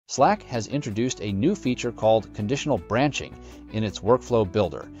Slack has introduced a new feature called conditional branching in its workflow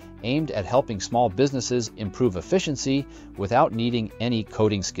builder, aimed at helping small businesses improve efficiency without needing any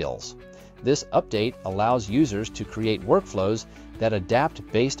coding skills. This update allows users to create workflows that adapt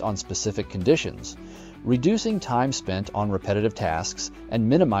based on specific conditions, reducing time spent on repetitive tasks and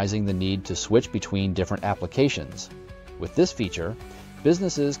minimizing the need to switch between different applications. With this feature,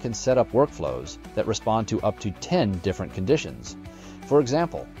 businesses can set up workflows that respond to up to 10 different conditions. For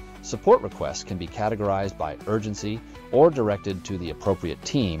example, support requests can be categorized by urgency or directed to the appropriate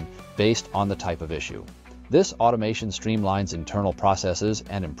team based on the type of issue. This automation streamlines internal processes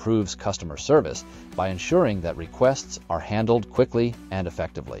and improves customer service by ensuring that requests are handled quickly and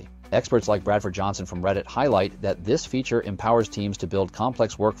effectively. Experts like Bradford Johnson from Reddit highlight that this feature empowers teams to build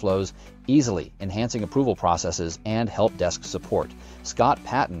complex workflows easily, enhancing approval processes and help desk support. Scott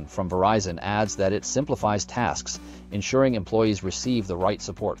Patton from Verizon adds that it simplifies tasks, ensuring employees receive the right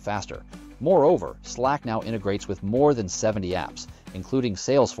support faster. Moreover, Slack now integrates with more than 70 apps, including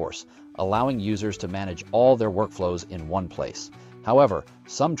Salesforce, allowing users to manage all their workflows in one place. However,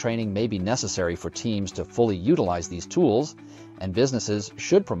 some training may be necessary for teams to fully utilize these tools, and businesses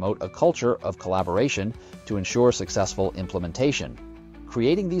should promote a culture of collaboration to ensure successful implementation.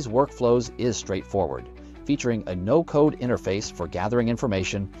 Creating these workflows is straightforward, featuring a no-code interface for gathering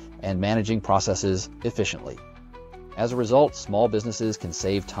information and managing processes efficiently. As a result, small businesses can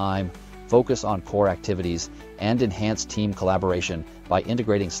save time, focus on core activities, and enhance team collaboration by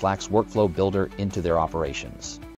integrating Slack's workflow builder into their operations.